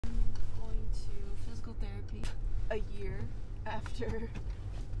after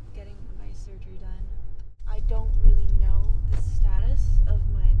getting my surgery done. I don't really know the status of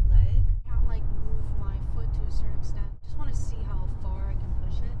my leg. I can't like move my foot to a certain extent. Just want to see how far I can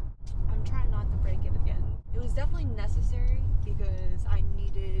push it. I'm trying not to break it again. It was definitely necessary because I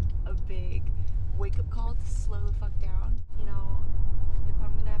needed a big wake-up call to slow the fuck down. You know, if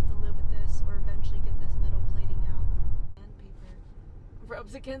I'm gonna have to live with this or eventually get this metal plating out. Sandpaper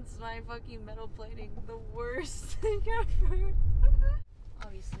rubs against my fucking metal plating. The worst thing ever.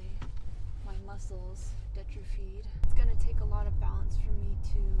 Obviously, my muscles atrophied. It's gonna take a lot of balance for me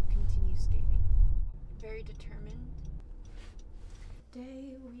to continue skating. Very determined.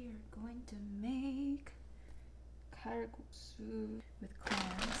 Today we are going to make kalguksu with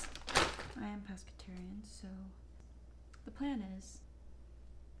clams. I am pescatarian, so the plan is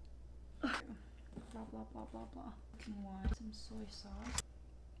blah blah blah blah blah. Cooking wine, some soy sauce,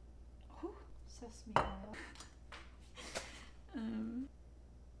 sesame oil,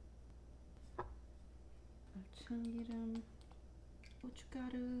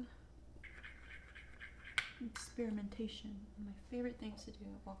 gochujara, experimentation. My favorite things to do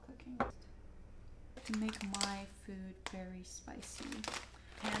while cooking. To make my food very spicy.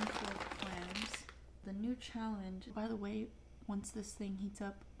 Handful of clams. The new challenge, by the way, once this thing heats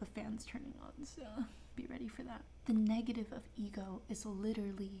up, the fan's turning on, so be ready for that. The negative of ego is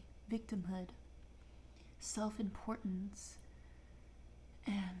literally victimhood, self-importance,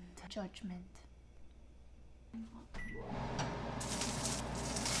 and judgment.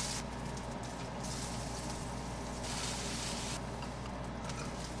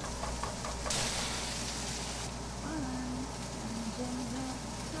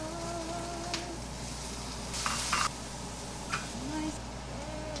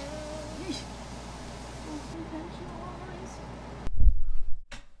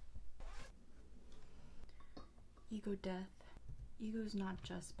 Ego death. Ego is not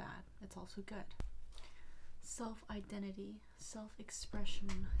just bad, it's also good. Self-identity,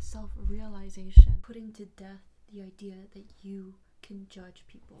 self-expression, self-realization. Putting to death the idea that you can judge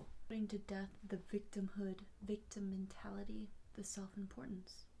people. Putting to death the victimhood, victim mentality, the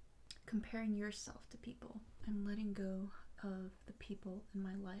self-importance. Comparing yourself to people. I'm letting go of the people in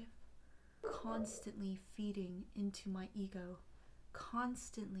my life. Constantly feeding into my ego.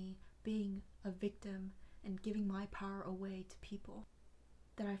 Constantly being a victim and giving my power away to people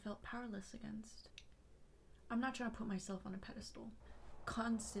that I felt powerless against. I'm not trying to put myself on a pedestal.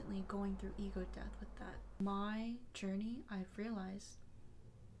 Constantly going through ego death with that. My journey, I've realized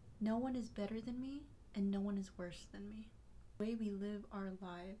no one is better than me and no one is worse than me. The way we live our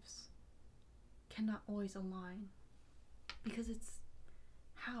lives cannot always align because it's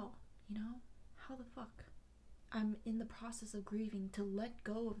how, you know? How the fuck? I'm in the process of grieving to let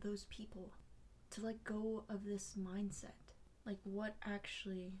go of those people. To let go of this mindset. Like what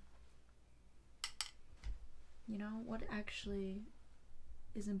actually, you know, what actually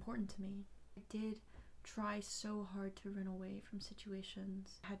is important to me. I did try so hard to run away from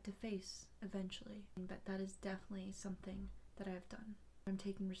situations I had to face eventually, but that is definitely something that I've done. I'm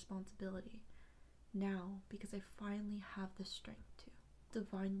taking responsibility now because I finally have the strength to.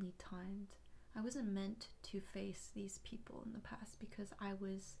 Divinely timed. I wasn't meant to face these people in the past because I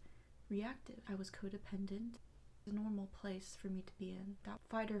was reactive. I was codependent. It's a normal place for me to be in. That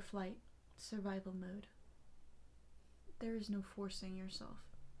fight or flight, survival mode. There is no forcing yourself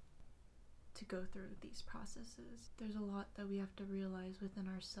to go through these processes. There's a lot that we have to realize within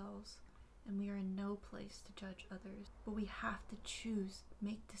ourselves, and we are in no place to judge others. But we have to choose,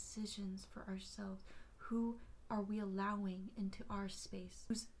 make decisions for ourselves. Who are we allowing into our space?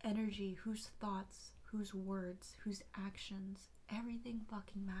 Whose energy, whose thoughts, whose words, whose actions? Everything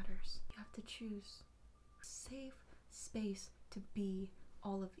fucking matters. You have to choose. Safe space to be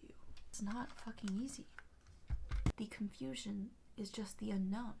all of you. It's not fucking easy. The confusion is just the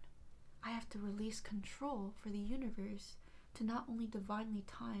unknown. I have to release control for the universe to not only divinely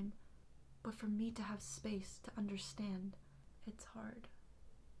time, but for me to have space to understand. It's hard.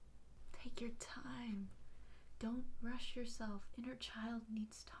 Take your time. Don't rush yourself. Inner child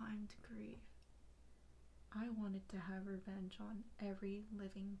needs time to grieve. I wanted to have revenge on every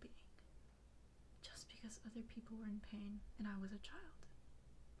living being just because other people were in pain and I was a child.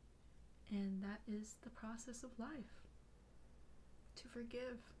 And that is the process of life. To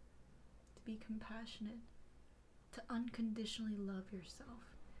forgive, to be compassionate, to unconditionally love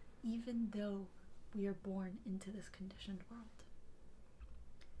yourself, even though we are born into this conditioned world.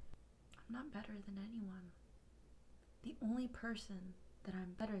 I'm not better than anyone. The only person that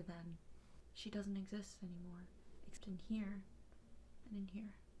I'm better than, she doesn't exist anymore, except in here and in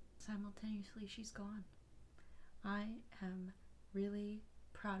here. Simultaneously, she's gone. I am really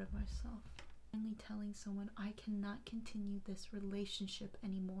proud of myself. Finally telling someone I cannot continue this relationship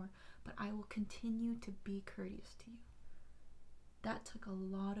anymore, but I will continue to be courteous to you. That took a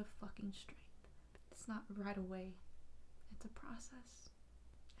lot of fucking strength. It's not right away. It's a process.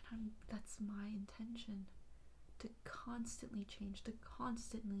 And that's my intention. To constantly change, to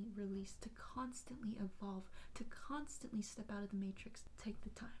constantly release, to constantly evolve, to constantly step out of the matrix. Take the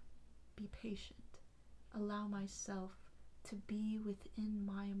time. Be patient. Allow myself to be within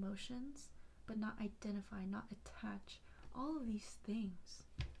my emotions, but not identify, not attach. All of these things.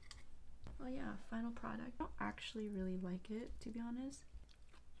 Oh yeah, final product. I don't actually really like it, to be honest.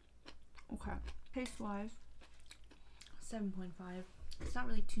 Okay, taste-wise, 7.5. It's not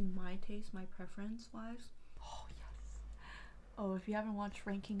really to my taste, my preference-wise. Oh yes. Oh, if you haven't watched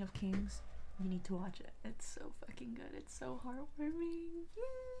Ranking of Kings, you need to watch it. It's so fucking good. It's so heartwarming.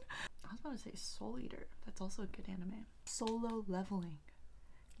 I was about to say Soul Eater. That's also a good anime. Solo Leveling.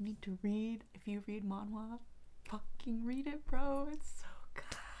 You need to read. If you read manhwa, fucking read it, bro. It's so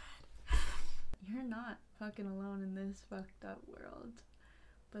good. You're not fucking alone in this fucked up world.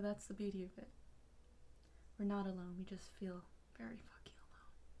 But that's the beauty of it. We're not alone. We just feel very fucking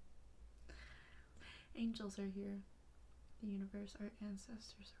alone. Angels are here. The universe, our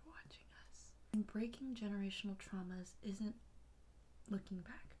ancestors are watching us. And breaking generational traumas isn't looking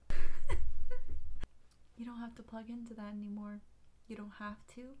back. You don't have to plug into that anymore. You don't have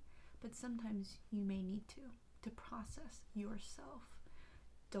to, but sometimes you may need to process yourself.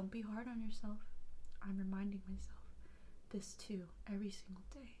 Don't be hard on yourself. I'm reminding myself this too every single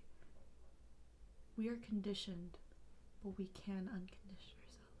day. We are conditioned, but we can uncondition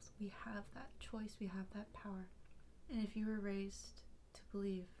ourselves. We have that choice, we have that power. And if you were raised to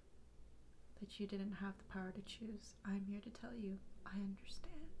believe that you didn't have the power to choose, I'm here to tell you, I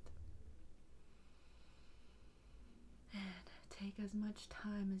understand. And take as much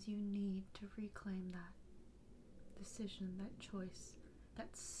time as you need to reclaim that decision, that choice,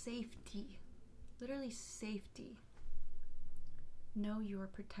 that safety, literally safety. Know you are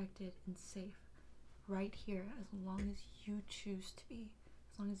protected and safe right here as long as you choose to be.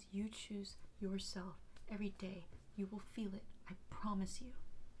 As long as you choose yourself every day, you will feel it. I promise you.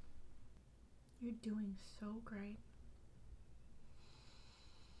 You're doing so great.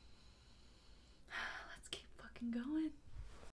 Let's keep fucking going.